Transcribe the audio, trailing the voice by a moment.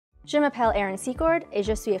Je m'appelle Erin Secord et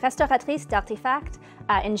je suis restauratrice d'artefacts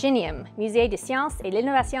à Ingenium, Musée des sciences et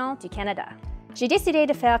l'innovation du Canada. J'ai décidé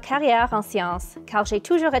de faire carrière en sciences car j'ai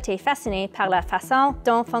toujours été fascinée par la façon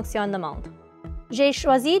dont fonctionne le monde. J'ai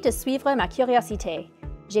choisi de suivre ma curiosité.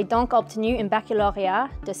 J'ai donc obtenu un baccalauréat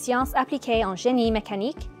de sciences appliquées en génie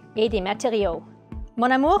mécanique et des matériaux. Mon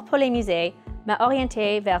amour pour les musées m'a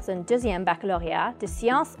orientée vers un deuxième baccalauréat de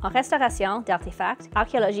sciences en restauration d'artefacts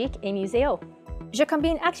archéologiques et muséaux. Je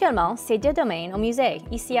combine actuellement ces deux domaines au musée,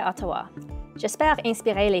 ici à Ottawa. J'espère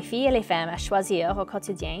inspirer les filles et les femmes à choisir au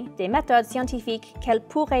quotidien des méthodes scientifiques qu'elles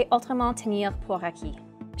pourraient autrement tenir pour acquis.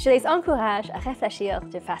 Je les encourage à réfléchir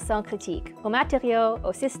de façon critique aux matériaux,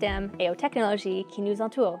 aux systèmes et aux technologies qui nous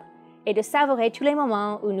entourent et de savourer tous les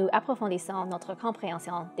moments où nous approfondissons notre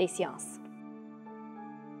compréhension des sciences.